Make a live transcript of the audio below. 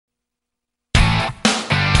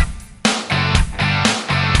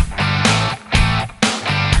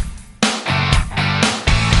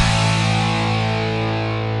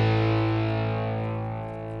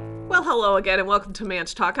Hello again and welcome to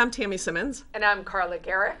Manch Talk. I'm Tammy Simmons. And I'm Carla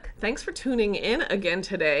Garrick. Thanks for tuning in again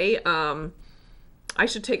today. I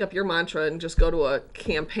should take up your mantra and just go to a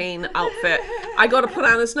campaign outfit. I go to put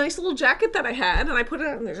on this nice little jacket that I had, and I put it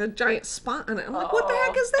on, and there's a giant spot on it. I'm like, what the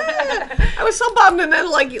heck is that? I was so bummed, and then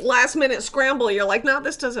like last minute scramble, you're like, no,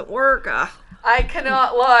 this doesn't work. I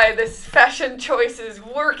cannot lie, this fashion choice is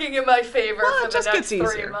working in my favor Well, for the next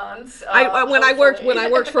 3 months. When I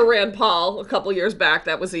worked for Rand Paul a couple years back,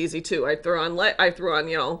 that was easy too. I threw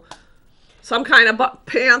on some kind of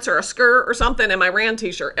pants or a skirt or something in my Rand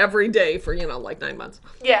t-shirt every day for like 9 months.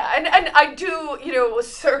 Yeah, and I do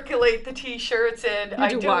circulate the t-shirts, and I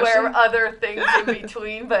do wear other things in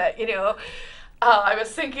between, but I was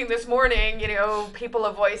thinking this morning, people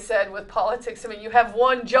have always said with politics, you have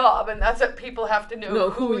one job, and that's that people have to know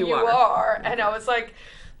who you are. And I was like,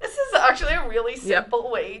 this is actually a really simple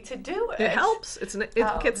way to do it. It helps. It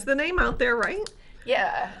gets the name out there, right?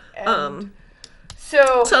 Yeah.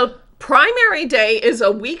 So primary day is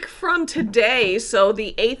a week from today. So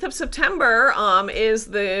the 8th of September is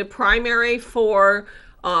the primary for,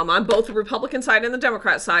 on both the Republican side and the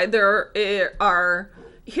Democrat side. There are...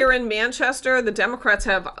 Here in Manchester, the Democrats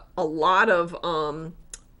have a lot of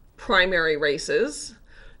primary races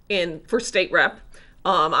for state rep.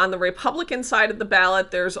 On the Republican side of the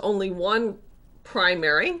ballot, there's only one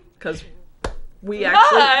primary because we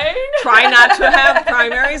actually try not to have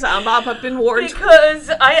primaries. I'm up in Ward. Because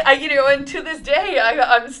and to this day,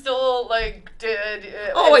 I'm still like,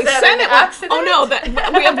 Senate accident? Oh no,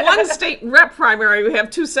 we have one state rep primary. We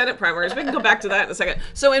have 2 Senate primaries. We can go back to that in a second.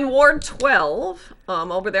 So in Ward 12,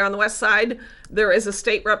 over there on the west side, there is a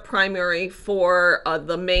state rep primary for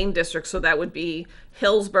the main district. So that would be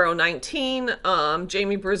Hillsborough 19,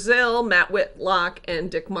 Jamie Brazil, Matt Whitlock,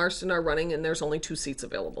 and Dick Marston are running, and there's only 2 seats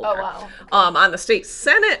available there. Oh, wow. Okay. On the state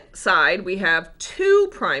Senate side, we have 2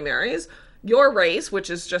 primaries. Your race,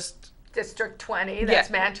 which is just District 20, that's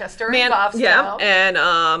Manchester and Goffstown. Yeah, and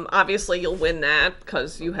obviously you'll win that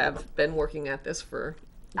because you have been working at this for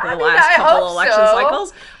the last couple of election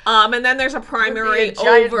cycles. And then there's a primary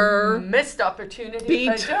over missed opportunity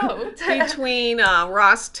if I don't. between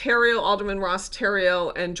Alderman Ross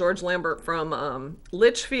Terrio and George Lambert from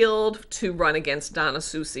Litchfield to run against Donna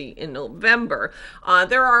Soucy in November.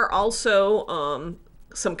 There are also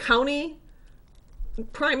some county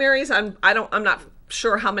primaries. I'm not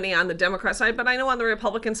sure how many on the Democrat side, but I know on the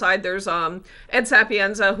Republican side there's Ed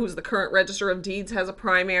Sapienza, who's the current Register of Deeds, has a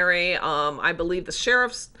primary. I believe the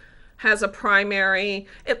sheriff's has a primary.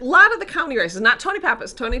 A lot of the county races, not Tony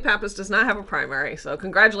Pappas. Tony Pappas does not have a primary, so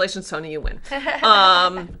congratulations, Tony, you win.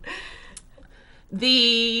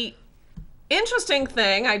 The interesting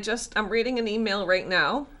thing, I'm reading an email right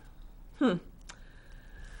now.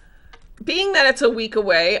 Being that it's a week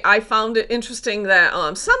away, I found it interesting that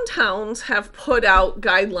some towns have put out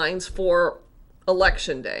guidelines for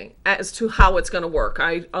election day as to how it's going to work.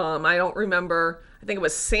 I don't remember. I think it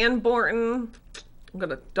was Sanborn.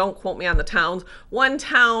 Don't quote me on the towns. One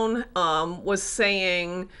town was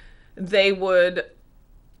saying they would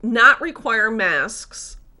not require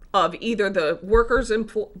masks of either the workers and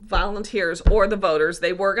volunteers or the voters.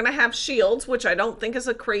 They were going to have shields, which I don't think is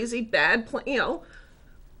a crazy bad plan.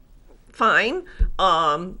 Fine.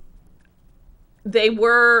 They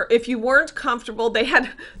were, if you weren't comfortable,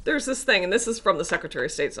 there's this thing, and this is from the Secretary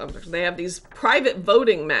of State's office. They have these private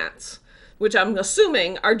voting mats, which I'm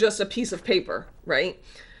assuming are just a piece of paper, right?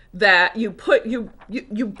 That you put your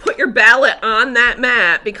ballot on that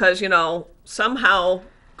mat because, somehow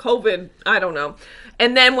COVID, I don't know.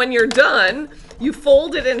 And then when you're done, you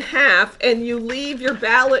fold it in half and you leave your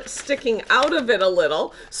ballot sticking out of it a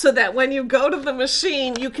little so that when you go to the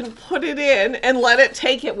machine, you can put it in and let it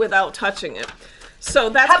take it without touching it. So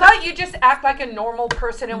that's how about you just act like a normal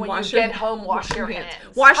person and when you get home, wash your hands.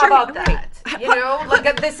 How about that?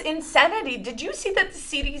 Like this insanity. Did you see that the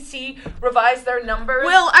CDC revised their numbers?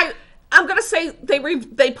 Well, I'm going to say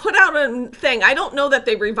they put out a thing. I don't know that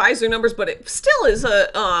they revised their numbers, but it still is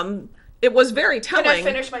it was very telling. Can I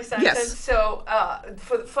finish my sentence? Yes. So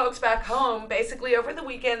for the folks back home, basically over the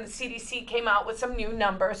weekend, the CDC came out with some new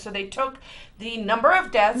numbers. So they took the number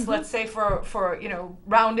of deaths, let's say for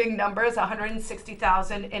rounding numbers,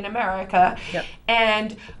 160,000 in America. Yep.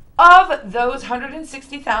 And of those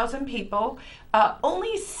 160,000 people,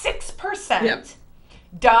 only 6%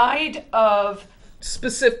 died of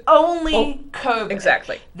only COVID.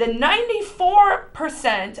 Exactly. The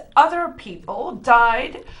 94% other people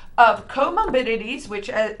died of comorbidities,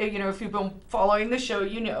 which, if you've been following the show,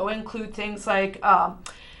 include things like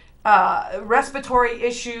respiratory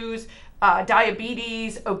issues,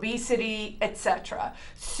 diabetes, obesity, etc.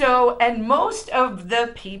 So, and most of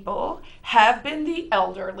the people have been the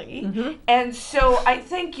elderly. And so I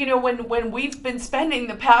think, when we've been spending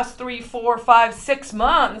the past 3, 4, 5, 6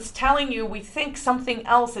 months telling you we think something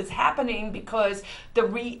else is happening because the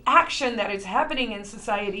reaction that is happening in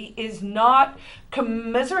society is not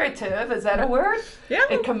commiserative, is that a word? Yeah.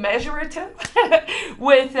 Commiserative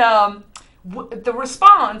with the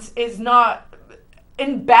response is not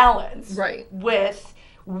in balance with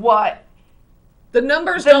what the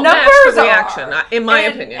numbers don't match the reaction, in my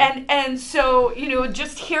opinion. And so,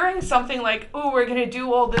 just hearing something like, oh, we're going to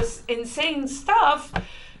do all this insane stuff,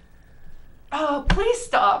 please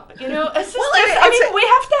stop. We have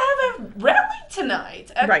to have a rally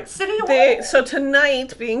tonight at City Hall. So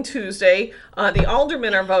tonight, being Tuesday, the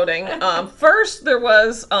aldermen are voting. First,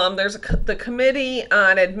 there's the Committee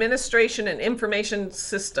on Administration and Information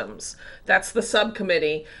Systems. That's the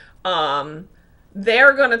subcommittee.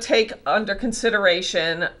 They're going to take under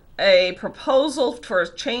consideration a proposal for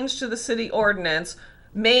a change to the city ordinance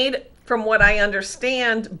made, from what I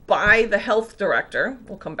understand, by the health director.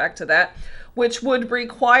 We'll come back to that. Which would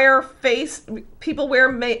require people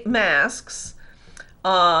wear masks.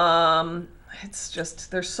 It's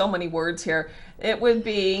just, there's so many words here. It would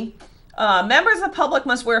be members of the public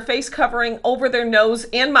must wear a face covering over their nose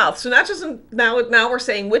and mouth. So not just now we're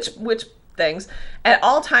saying which things at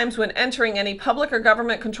all times when entering any public or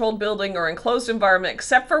government controlled building or enclosed environment,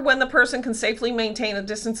 except for when the person can safely maintain a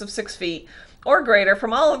distance of 6 feet or greater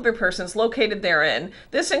from all other persons located therein.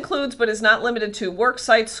 This includes, but is not limited to, work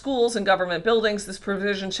sites, schools, and government buildings. This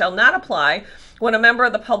provision shall not apply when a member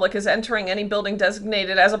of the public is entering any building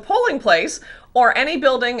designated as a polling place or any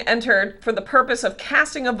building entered for the purpose of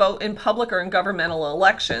casting a vote in public or in governmental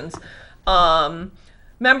elections.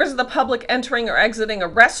 Members of the public entering or exiting a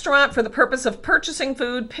restaurant for the purpose of purchasing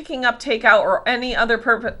food, picking up takeout, or any other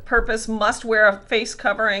purpose must wear a face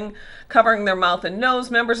covering their mouth and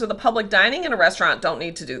nose. Members of the public dining in a restaurant don't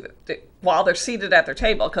need to do that while they're seated at their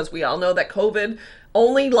table, because we all know that COVID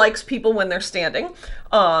only likes people when they're standing.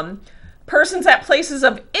 Persons at places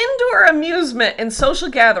of indoor amusement and social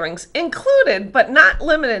gatherings, included but not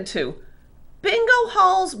limited to bingo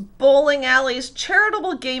halls, bowling alleys,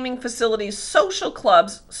 charitable gaming facilities, social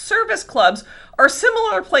clubs, service clubs, or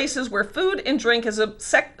similar places where food and drink is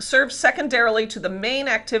served secondarily to the main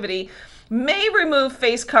activity, may remove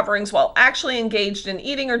face coverings while actually engaged in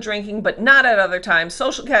eating or drinking, but not at other times.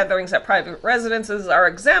 Social gatherings at private residences are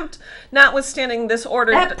exempt, notwithstanding this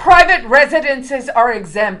order. At private residences are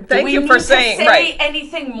exempt. Thank you for saying, say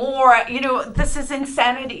anything more? This is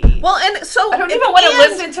insanity. Well, and so I don't even want to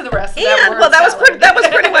listen to the rest of that word. Well, that was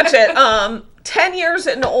pretty much it. 10 years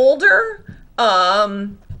and older.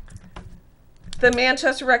 The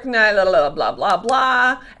Manchester recognized blah, blah, blah,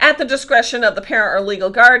 blah, at the discretion of the parent or legal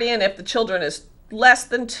guardian if the children is less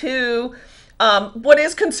than 2. What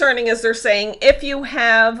is concerning is they're saying if you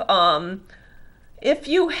have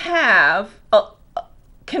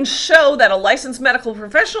can show that a licensed medical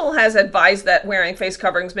professional has advised that wearing face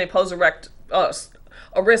coverings may pose a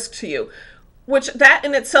risk to you, which that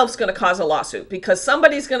in itself is going to cause a lawsuit, because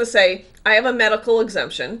somebody's going to say, I have a medical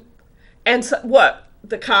exemption, and so, what?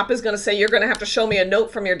 The cop is going to say, you're going to have to show me a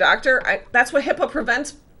note from your doctor. That's what HIPAA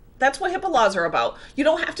prevents. That's what HIPAA laws are about. You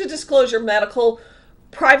don't have to disclose your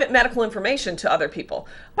private medical information to other people.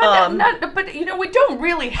 But we don't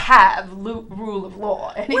really have rule of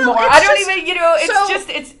law anymore.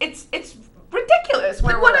 It's ridiculous.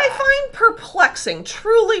 What I find perplexing,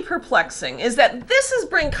 truly perplexing, is that this is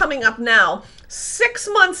coming up now, 6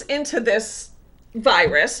 months into this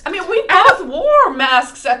virus. I mean, we both wore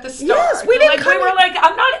masks at the start. Yes, we didn't. We were like,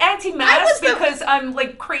 I'm not anti-mask because I'm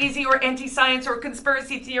like crazy or anti-science or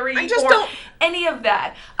conspiracy theory or any of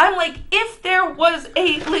that. I'm like, if there was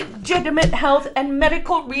a legitimate health and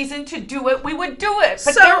medical reason to do it, we would do it.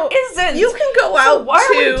 But there isn't. You can go out why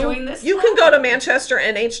are we doing this? You can go to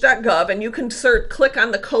manchesternh.gov and you can click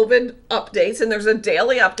on the COVID updates, and there's a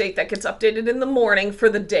daily update that gets updated in the morning for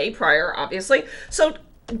the day prior, obviously. So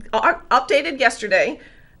updated yesterday,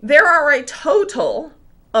 there are a total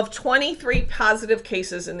of 23 positive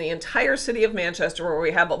cases in the entire city of Manchester, where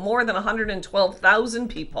we have more than 112,000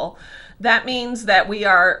 people. That means that we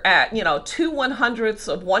are at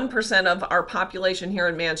 0.02% of our population here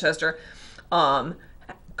in Manchester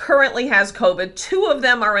currently has COVID. 2 of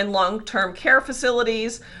them are in long-term care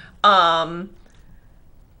facilities. That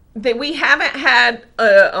we haven't had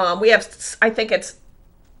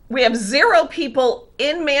we have 0 people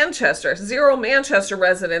in Manchester, 0 Manchester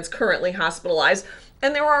residents currently hospitalized.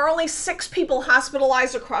 and there are only 6 people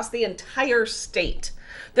hospitalized across the entire state.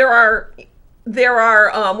 We have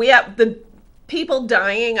the people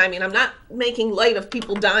dying. I mean, I'm not making light of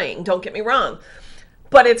people dying, don't get me wrong,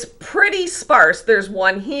 but it's pretty sparse. There's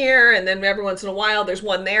one here, and then every once in a while there's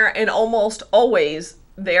one there, and almost always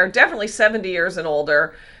they're definitely 70 years and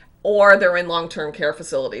older, or they're in long-term care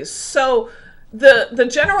facilities. So the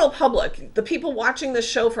general public, the people watching this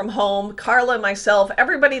show from home, Carla, myself,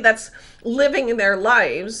 everybody that's living in their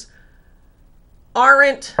lives,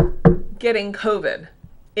 aren't getting COVID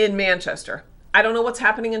in Manchester. I don't know what's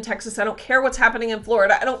happening in Texas. I don't care what's happening in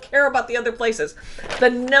Florida. I don't care about the other places. The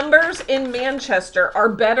numbers in Manchester are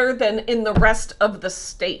better than in the rest of the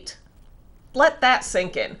state. Let that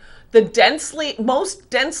sink in. The most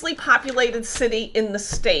densely populated city in the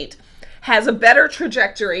state has a better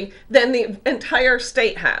trajectory than the entire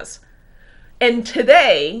state has. And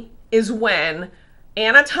today is when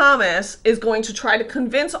Anna Thomas is going to try to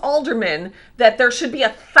convince aldermen that there should be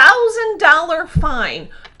a $1,000 fine,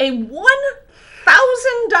 a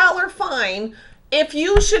 $1,000 fine, if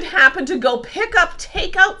you should happen to go pick up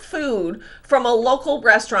takeout food from a local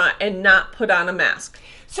restaurant and not put on a mask.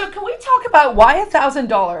 So can we talk about why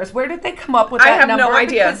 $1,000? Where did they come up with that number? I have no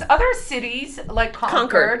idea. Because other cities like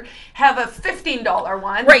Concord have a $15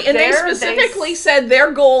 one. Right, and they specifically said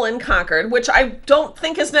their goal in Concord, which I don't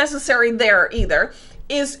think is necessary there either,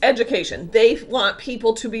 is education. They want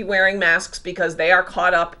people to be wearing masks because they are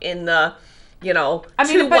caught up in the,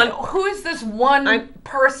 who is this one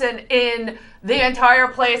person in the entire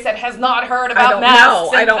place that has not heard about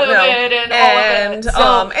masks and COVID and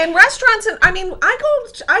all of it? And restaurants, and I go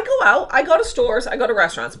out, I go to stores, I go to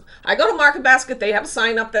restaurants, I go to Market Basket, they have a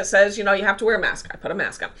sign up that says, you have to wear a mask. I put a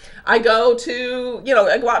mask on. I go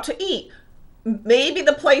out to eat. Maybe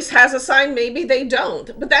the place has a sign, maybe they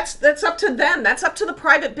don't. But that's up to them. That's up to the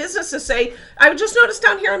private business to say. I just noticed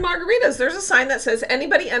down here in Margaritas, there's a sign that says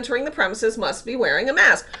anybody entering the premises must be wearing a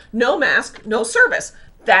mask. No mask, no service.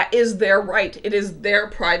 That is their right. It is their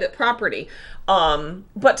private property.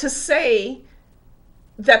 But to say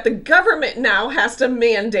that the government now has to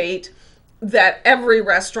mandate that every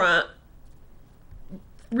restaurant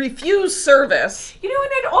refuse service. And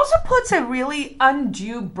it also puts a really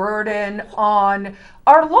undue burden on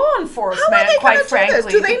our law enforcement, How are they quite frankly. Do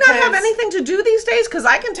this? Do they not have anything to do these days? Because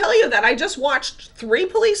I can tell you that I just watched 3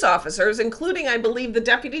 police officers, including, I believe, the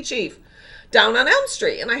deputy chief, down on Elm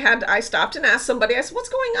Street. And I stopped and asked somebody, I said, what's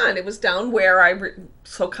going on? It was down where I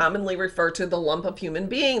so commonly refer to the lump of human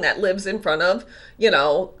being that lives in front of,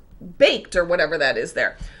 Baked or whatever that is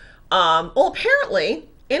there. Well, apparently,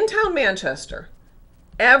 in town Manchester,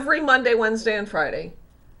 every Monday, Wednesday, and Friday,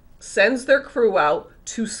 sends their crew out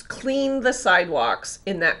to clean the sidewalks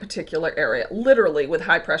in that particular area, literally with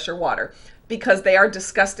high-pressure water, because they are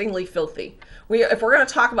disgustingly filthy. If we're going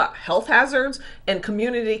to talk about health hazards and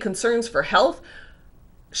community concerns for health,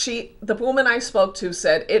 the woman I spoke to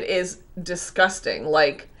said it is disgusting.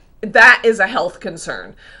 Like, that is a health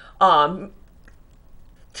concern.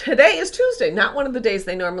 Today is Tuesday, not one of the days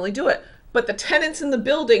they normally do it. But the tenants in the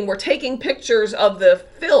building were taking pictures of the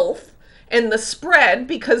filth and the spread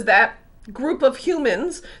because that group of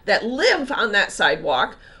humans that live on that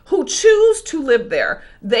sidewalk who choose to live there,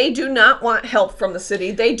 they do not want help from the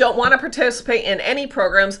city. They don't want to participate in any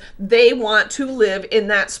programs. They want to live in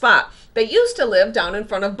that spot. They used to live down in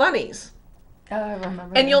front of Bunny's. Oh, I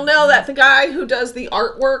remember. And you'll know that the guy who does the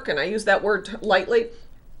artwork, and I use that word lightly,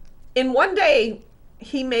 in one day,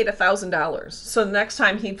 he made $1,000. So the next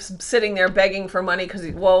time he's sitting there begging for money because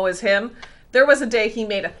woe is him, there was a day he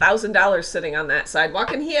made $1,000 sitting on that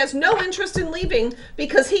sidewalk, and he has no interest in leaving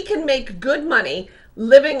because he can make good money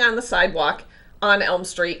living on the sidewalk on Elm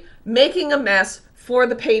Street, making a mess for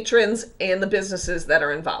the patrons and the businesses that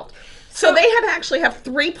are involved. So they had to actually have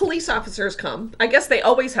 3 police officers come. I guess they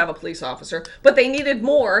always have a police officer, but they needed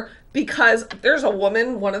more because there's a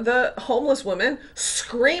woman, one of the homeless women,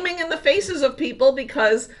 screaming in the faces of people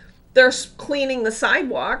because they're cleaning the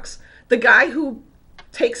sidewalks. The guy who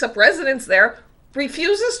takes up residence there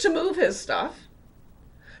refuses to move his stuff.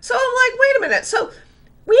 So I'm like, wait a minute. So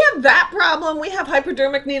we have that problem. We have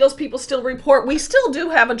hypodermic needles. People still report. We still do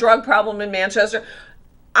have a drug problem in Manchester.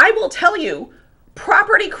 I will tell you,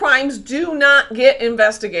 property crimes do not get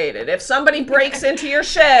investigated. If somebody breaks into your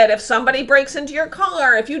shed, if somebody breaks into your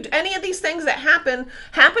car, if any of these things that happen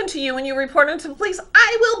to you and you report them to the police,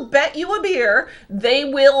 I will bet you a beer they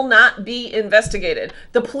will not be investigated.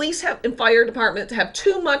 The police and fire department have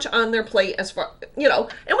too much on their plate as far,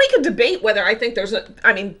 and we can debate whether I think there's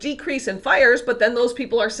decrease in fires, but then those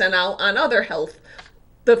people are sent out on other health.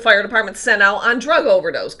 The fire department's sent out on drug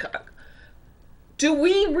overdose. Do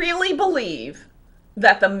we really believe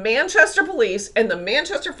that the Manchester Police and the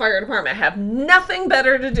Manchester Fire Department have nothing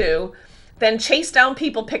better to do than chase down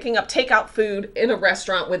people picking up takeout food in a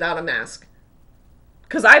restaurant without a mask.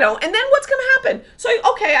 Because I don't. And then what's going to happen? So,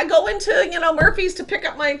 okay, I go into, Murphy's to pick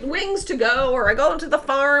up my wings to go, or I go into the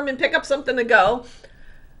farm and pick up something to go,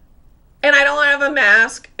 and I don't have a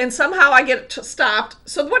mask, and somehow I get stopped.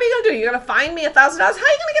 So what are you going to do? You're going to fine me $1,000? How are you going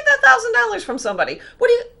to get that $1,000 from somebody?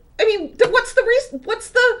 What's the reason?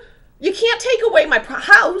 You can't take away my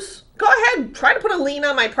house. Go ahead, try to put a lien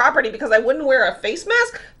on my property because I wouldn't wear a face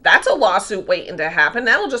mask. That's a lawsuit waiting to happen.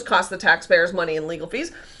 That'll just cost the taxpayers money and legal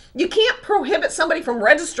fees. You can't prohibit somebody from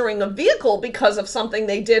registering a vehicle because of something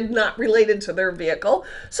they did not related to their vehicle.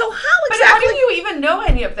 So how exactly? But how do you even know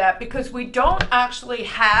any of that? Because we don't actually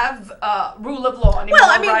have rule of law anymore,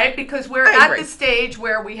 right? Because we're at the stage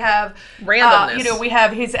where we have randomness. We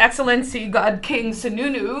have His Excellency God King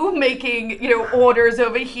Sununu making orders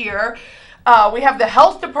over here. We have the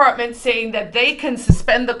health department saying that they can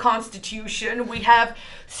suspend the Constitution. We have,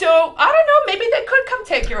 so I don't know. Maybe they could come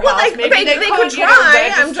take your house. Maybe they could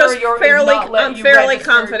try. I'm just fairly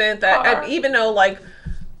confident that even though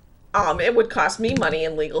it would cost me money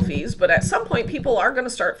in legal fees, but at some point people are going to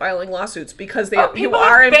start filing lawsuits because you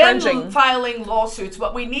are infringing. Filing lawsuits.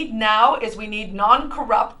 What we need now is we need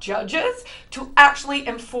non-corrupt judges to actually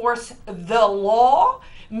enforce the law,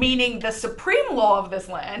 meaning the supreme law of this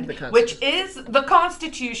land, which is the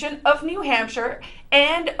Constitution of New Hampshire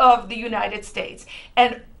and of the United States.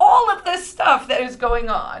 And all of this stuff that is going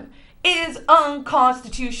on is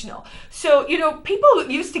unconstitutional. So, people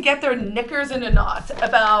used to get their knickers in a knot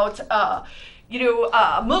about,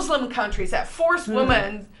 Muslim countries that force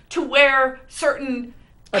women to wear certain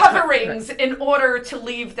coverings in order to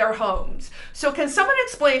leave their homes. So can someone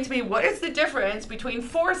explain to me what is the difference between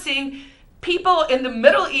forcing people in the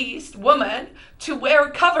Middle East, women, to wear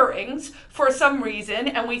coverings for some reason,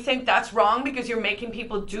 and we think that's wrong because you're making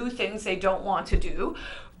people do things they don't want to do.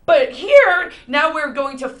 But here, now we're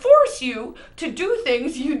going to force you to do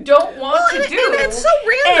things you don't want to do. And it's so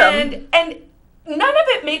random. And none of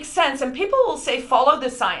it makes sense. And people will say, follow the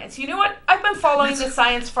science. You know what? I've been following the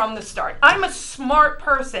science from the start. I'm a smart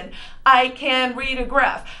person. I can read a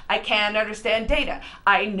graph. I can understand data.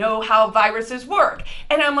 I know how viruses work.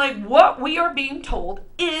 And I'm like, what we are being told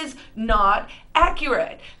is not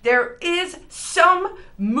accurate. There is some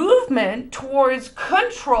movement towards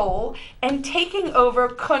control and taking over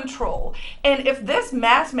control. And if this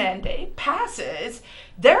mask mandate passes,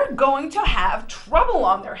 they're going to have trouble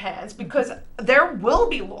on their hands because there will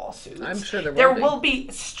be lawsuits. I'm sure there will be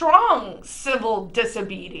strong civil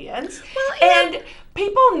disobedience. And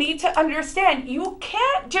people need to understand you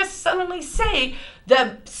can't just suddenly say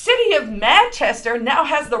the city of Manchester now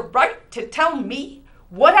has the right to tell me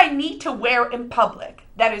what I need to wear in public.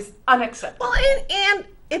 That is unacceptable. Well, and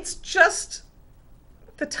it's just,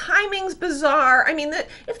 the timing's bizarre. I mean,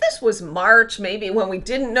 if this was March, maybe when we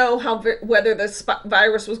didn't know whether this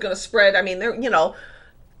virus was going to spread, I mean,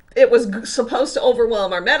 it was supposed to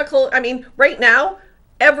overwhelm our medical. I mean, right now,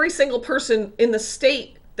 every single person in the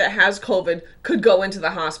state that has COVID could go into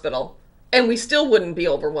the hospital, and we still wouldn't be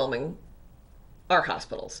overwhelming our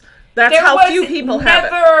hospitals. That's how few people have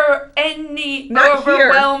it. Never any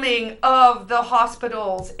overwhelming of the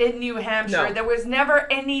hospitals in New Hampshire. No. There was never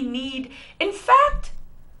any need. In fact,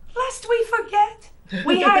 lest we forget,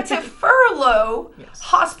 we had to furlough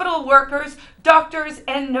hospital workers, doctors,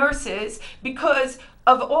 and nurses because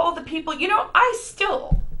of all the people. I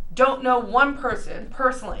still don't know one person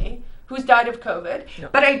personally who's died of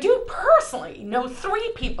COVID, but I do personally know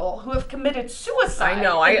 3 people who have committed suicide. I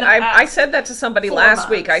know. I said that to somebody last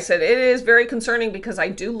week. I said it is very concerning because I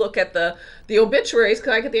do look at the obituaries,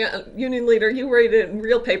 because I get the Union Leader. You read it in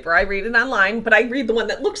real paper. I read it online, but I read the one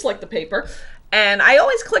that looks like the paper. And I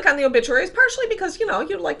always click on the obituaries, partially because,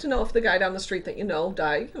 you'd like to know if the guy down the street that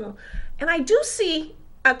died, And I do see,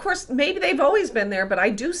 of course, maybe they've always been there, but I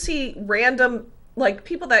do see random,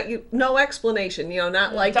 people that no explanation,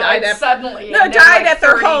 not like died suddenly. Died at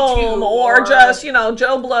their home, or just,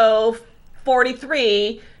 Joe Blow,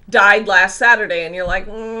 43, died last Saturday, and you're like,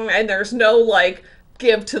 and there's no,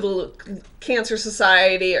 give to the Cancer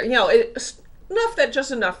Society, or,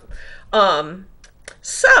 enough.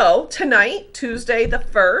 So tonight, Tuesday the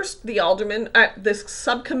 1st, the aldermen, this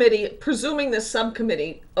subcommittee, presuming this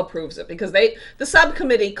subcommittee approves it, because the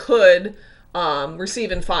subcommittee could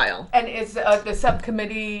receive and file. And is the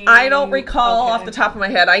subcommittee? I don't recall off the top of my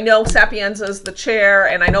head. I know Sapienza's the chair,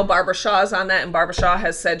 and I know Barbara Shaw's on that, and Barbara Shaw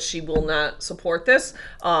has said she will not support this.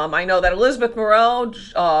 I know that Elizabeth Moreau,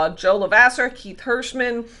 Joe Lavasser, Keith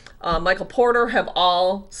Hirschman, Michael Porter have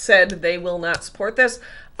all said they will not support this.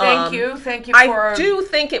 Thank you. Thank you I do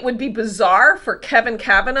think it would be bizarre for Kevin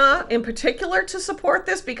Kavanaugh in particular to support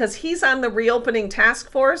this because he's on the reopening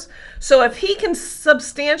task force. So if he can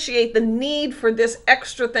substantiate the need for this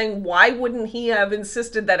extra thing, why wouldn't he have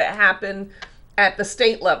insisted that it happen at the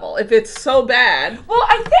state level if it's so bad? Well,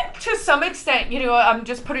 I think to some extent, I'm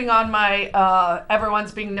just putting on my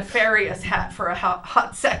everyone's being nefarious hat for a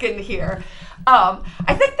hot second here.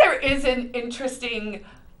 I think there is an interesting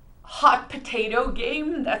hot potato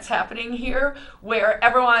game that's happening here where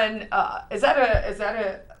everyone is that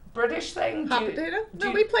a British thing? Hot potato?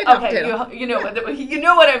 No, we played hot potato. You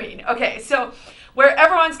know what I mean. Okay, so where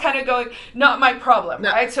everyone's kind of going, not my problem,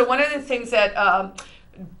 right? So one of the things that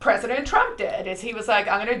President Trump did is he was like,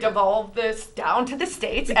 I'm going to devolve this down to the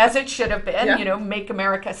states as it should have been, make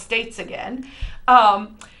America states again.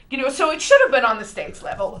 So it should have been on the states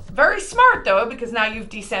level. Very smart, though, because now you've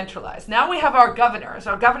decentralized. Now we have our governors.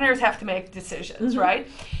 Our governors have to make decisions, right?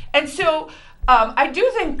 And so I do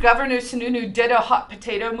think Governor Sununu did a hot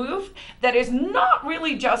potato move that is not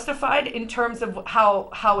really justified in terms of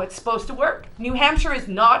how it's supposed to work. New Hampshire is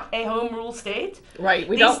not a home rule state. Right.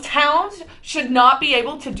 These towns should not be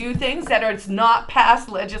able to do things that are not passed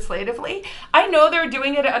legislatively. I know they're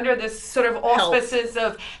doing it under this sort of auspices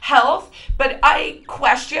of health, but I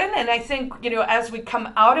question, and I think, as we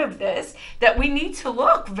come out of this, that we need to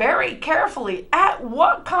look very carefully at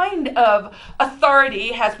what kind of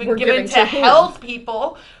authority has been given to health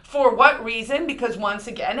people, for what reason, because once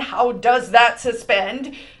again, how does that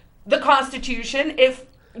suspend the Constitution if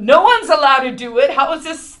no one's allowed to do it? How is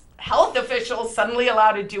this health official suddenly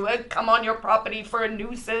allowed to do it? Come on your property for a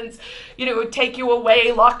nuisance, take you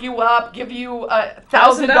away, lock you up, give you a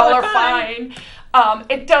 $1,000 fine.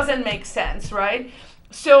 It doesn't make sense, right?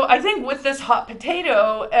 So I think with this hot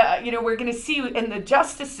potato, we're going to see in the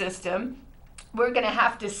justice system, we're going to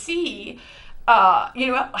have to see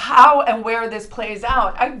how and where this plays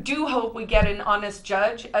out. I do hope we get an honest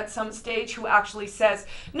judge at some stage who actually says,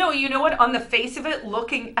 no, you know what, on the face of it,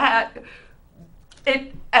 looking at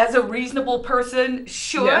it as a reasonable person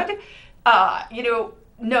should,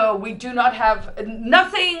 no, we do not have,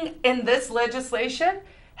 nothing in this legislation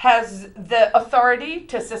has the authority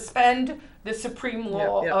to suspend the supreme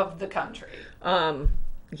law of the country.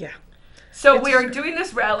 So we are doing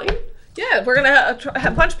this rally. Yeah, we're going to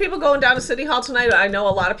have a bunch of people going down to City Hall tonight. I know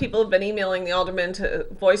a lot of people have been emailing the aldermen to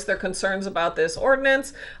voice their concerns about this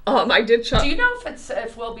ordinance. I did Do you know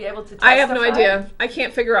if we'll be able to testify? I have no idea. I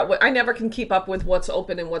can't figure out I never can keep up with what's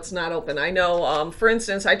open and what's not open. I know, for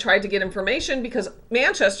instance, I tried to get information because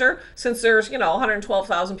Manchester, since there's,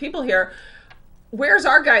 112,000 people here, where's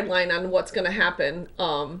our guideline on what's going to happen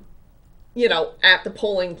at the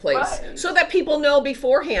polling place, so that people know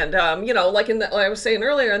beforehand. Like I was saying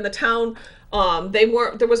earlier, in the town,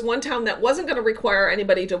 there was one town that wasn't going to require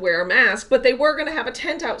anybody to wear a mask, but they were going to have a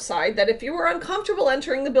tent outside that if you were uncomfortable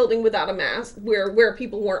entering the building without a mask, where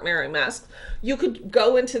people weren't wearing masks, you could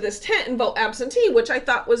go into this tent and vote absentee, which I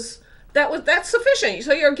thought that's sufficient.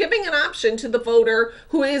 So you're giving an option to the voter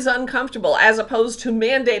who is uncomfortable, as opposed to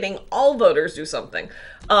mandating all voters do something.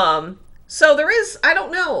 So there is, I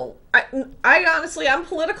don't know. I honestly, I'm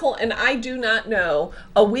political, and I do not know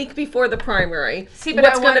a week before the primary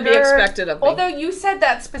what's going to be expected of me. Although you said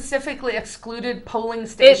that specifically excluded polling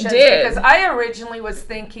stations. It did. Because I originally was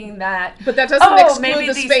thinking that. But that doesn't exclude maybe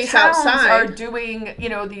the these space towns outside. Are doing,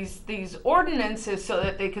 these ordinances so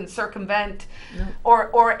that they can circumvent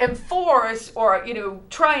or enforce or,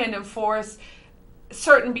 try and enforce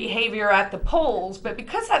certain behavior at the polls, but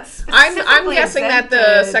because that's specifically I'm guessing that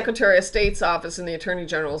the Secretary of State's office and the Attorney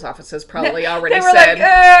General's office has probably already said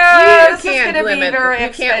you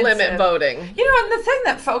can't limit voting. And the thing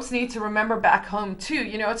that folks need to remember back home too,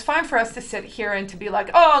 it's fine for us to sit here and to be like,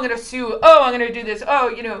 oh, I'm going to sue, oh, I'm going to do this,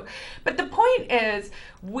 but the point is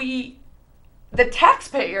the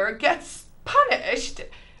taxpayer gets punished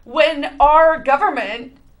when our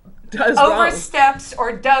government oversteps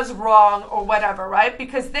or does wrong or whatever, right?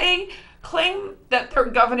 Because they claim that they're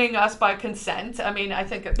governing us by consent. I mean, I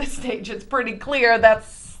think at this stage it's pretty clear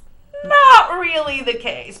that's not really the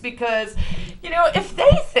case because, if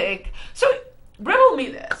they think, so riddle me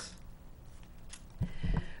this.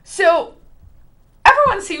 So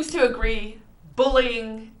everyone seems to agree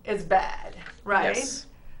bullying is bad, right? Yes.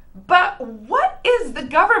 But what is the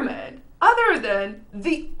government other than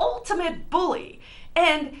the ultimate bully?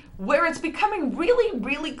 And where it's becoming really,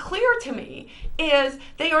 really clear to me is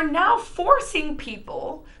they are now forcing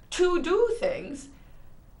people to do things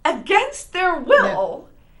against their will,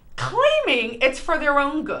 claiming it's for their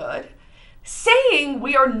own good, saying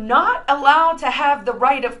we are not allowed to have the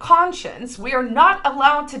right of conscience. We are not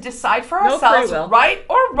allowed to decide for ourselves, right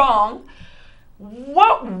or wrong,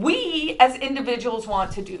 what we as individuals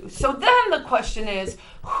want to do. So then the question is,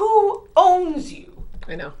 who owns you?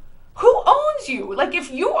 I know. Who owns you? Like, if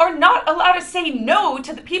you are not allowed to say no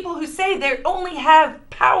to the people who say they only have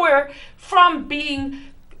power from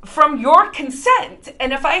your consent,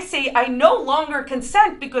 and if I say I no longer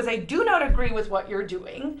consent because I do not agree with what you're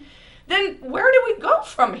doing, then where do we go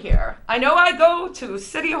from here? I know I go to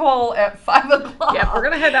City Hall at 5 o'clock. Yeah, we're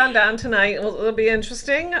going to head on down tonight. It'll be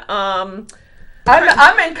interesting. I'm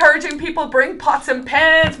encouraging people bring pots and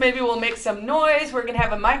pans. Maybe we'll make some noise. We're going to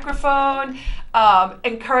have a microphone.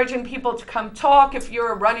 Encouraging people to come talk. If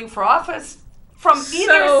you're running for office from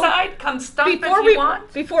either side, come stump if you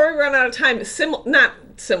want. Before we run out of time, not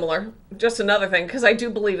similar, just another thing, because I do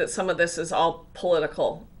believe that some of this is all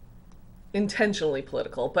political. Intentionally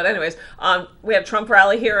political. But anyways, we had a Trump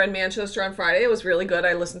rally here in Manchester on Friday. It was really good.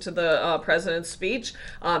 I listened to the president's speech.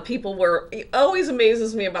 It always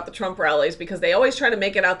amazes me about the Trump rallies because they always try to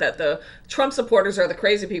make it out that the Trump supporters are the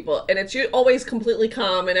crazy people. And it's always completely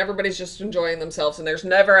calm and everybody's just enjoying themselves and there's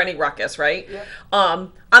never any ruckus, right? Yep.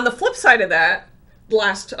 On the flip side of that,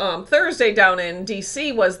 last Thursday down in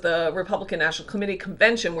D.C. was the Republican National Committee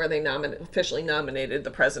convention where they officially nominated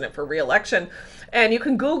the president for re-election. And you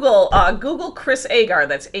can Google Chris Agar,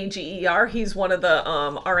 that's Ager. He's one of the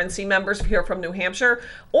RNC members here from New Hampshire,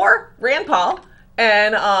 or Rand Paul.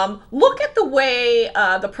 And look at the way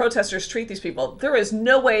the protesters treat these people. There is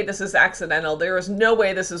no way this is accidental. There is no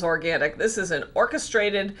way this is organic. This is an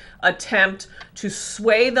orchestrated attempt to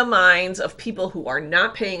sway the minds of people who are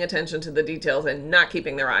not paying attention to the details and not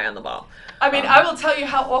keeping their eye on the ball. I mean, I will tell you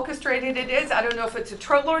how orchestrated it is. I don't know if it's a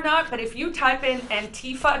troll or not, but if you type in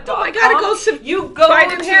Antifa.com, you go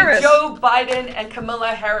to Joe Biden and Kamala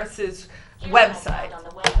Harris's website.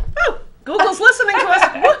 Oh, Google's listening to us.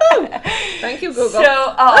 Woohoo! Thank you, Google.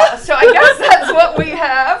 So I guess that's what we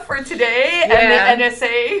have for today. And the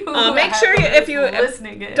NSA. Make sure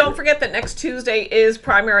don't forget that next Tuesday is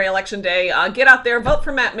primary election day. Get out there, vote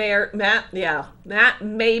for Matt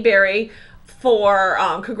Mayberry for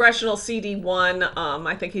congressional CD1.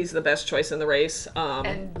 I think he's the best choice in the race.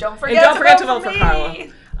 And don't forget to vote for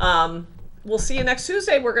Carla. We'll see you next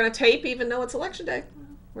Tuesday. We're going to tape, even though it's election day.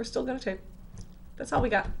 We're still going to tape. That's all we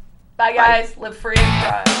got. Bye, guys. Live free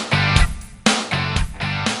and thrive.